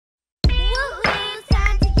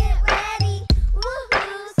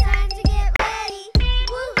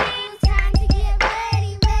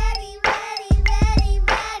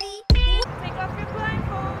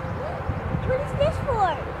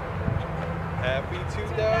Happy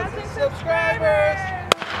 2,000 subscribers!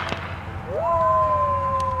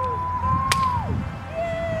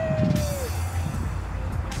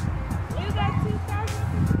 You got 2,000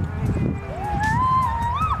 subscribers.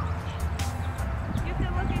 You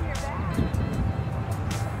can look in your bag.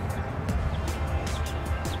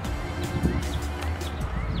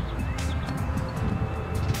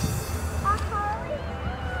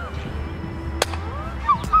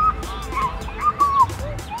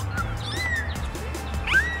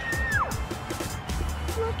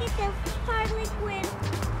 Look at the Harlequin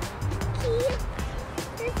key.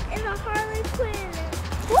 This is a Harlequin.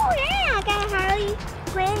 Oh yeah, I got a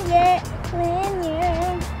Harlequin yet.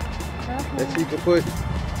 Let's see, you can put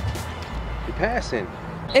your pass in.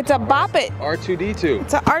 It's a bop it. R2D2.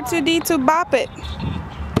 It's a R2D2 bop it.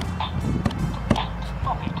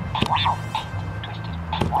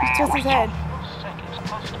 Twist his head.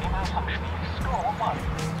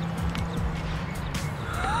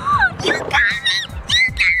 You got me! You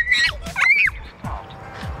got me!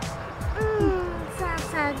 Sounds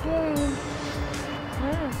so good.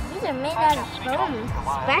 These are made out of foam.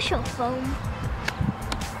 Special foam.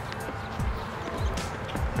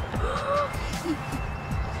 You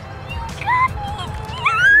got me!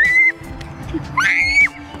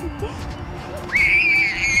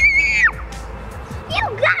 You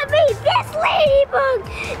got me! This ladybug!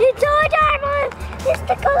 It's so adorable! It's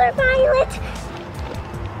the color violet.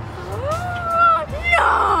 No!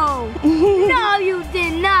 No, you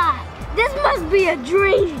did not! This must be a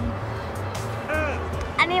dream!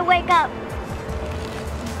 I need to wake up.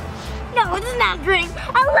 No, this is not a dream.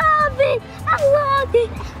 I love it! I love it!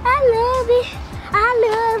 I love it! I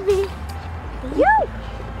love it! You!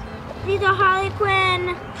 These are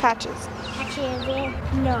Harlequin Patches. patches.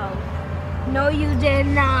 No. No, you did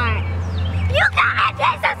not. You got me!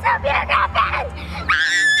 This is so beautiful!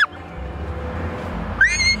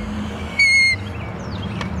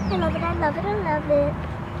 I love it, I love it, I love it.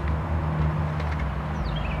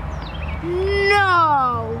 No!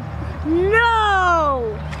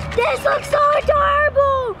 No! This looks so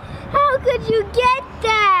adorable! How could you get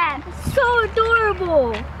that? So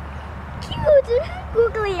adorable! Cute!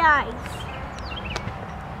 Googly eyes.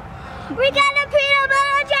 We got a peanut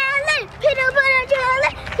butter jelly! Peanut butter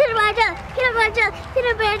jelly! Peanut butter jelly! Peanut butter jelly!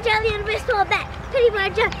 Peanut butter jelly in a baseball bat! Peanut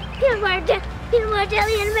butter jelly! Peanut butter jelly! Peanut butter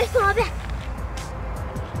jelly in a baseball bat!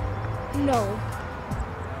 No.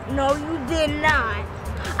 No, you did not.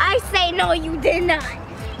 I say no, you did not.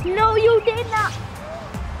 No, you did not.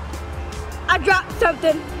 I dropped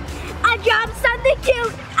something. I dropped something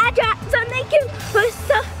cute. I dropped something cute.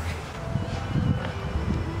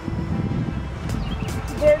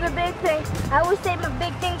 There's a big thing. I always save my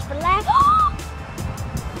big things for last.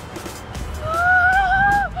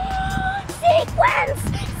 Sequence!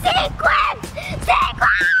 Sequence!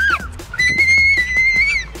 Sequence!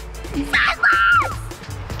 Sequence!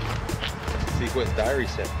 Sequence diary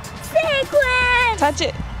set. Sequence! Touch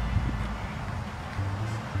it.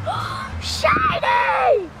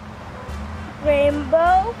 Shiny!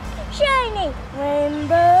 Rainbow, shiny.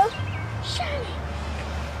 Rainbow, shiny.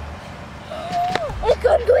 It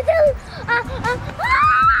comes with a...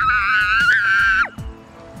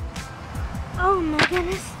 Oh my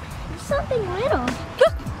goodness. There's something little.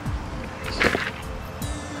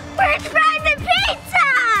 French fries and pizza!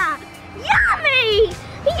 Yummy!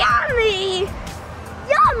 Yummy!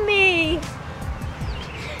 Yummy!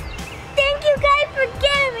 Thank you guys for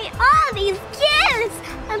giving me all these gifts!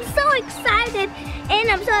 I'm so excited,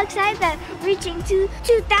 and I'm so excited that reaching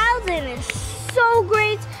 2,000 is so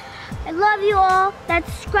great. I love you all that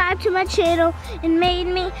subscribed to my channel and made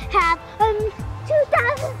me have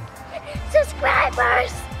 2,000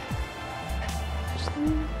 subscribers.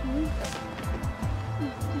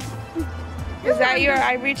 Is that your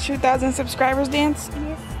I reached 2,000 subscribers dance?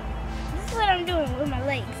 Yes. This is what I'm doing with my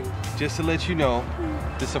legs. Just to let you know,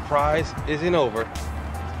 the surprise isn't over.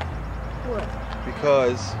 What?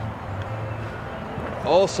 Because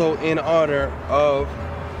also in honor of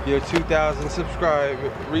your 2,000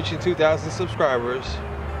 subscribers, reaching 2,000 subscribers,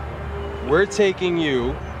 we're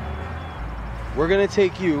gonna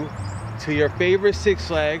take you to your favorite Six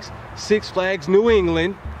Flags New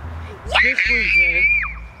England, this weekend,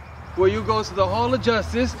 where you go to the Hall of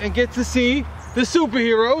Justice and get to see the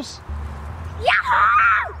superheroes.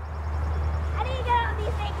 Yahoo! I need to get all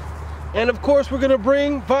these things. And of course, we're gonna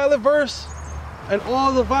bring VIOLETTEVERSE and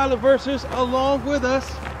all the VIOLETTEVERSErs along with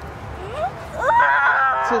us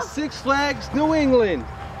to Six Flags New England.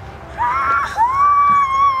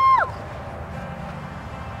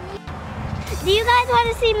 Do you guys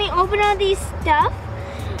want to see me open all these stuff?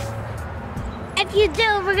 If you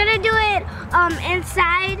do. We're gonna do it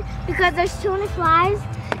inside because there's too many flies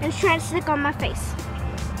and it's trying to stick on my face.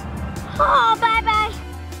 Oh, bye bye.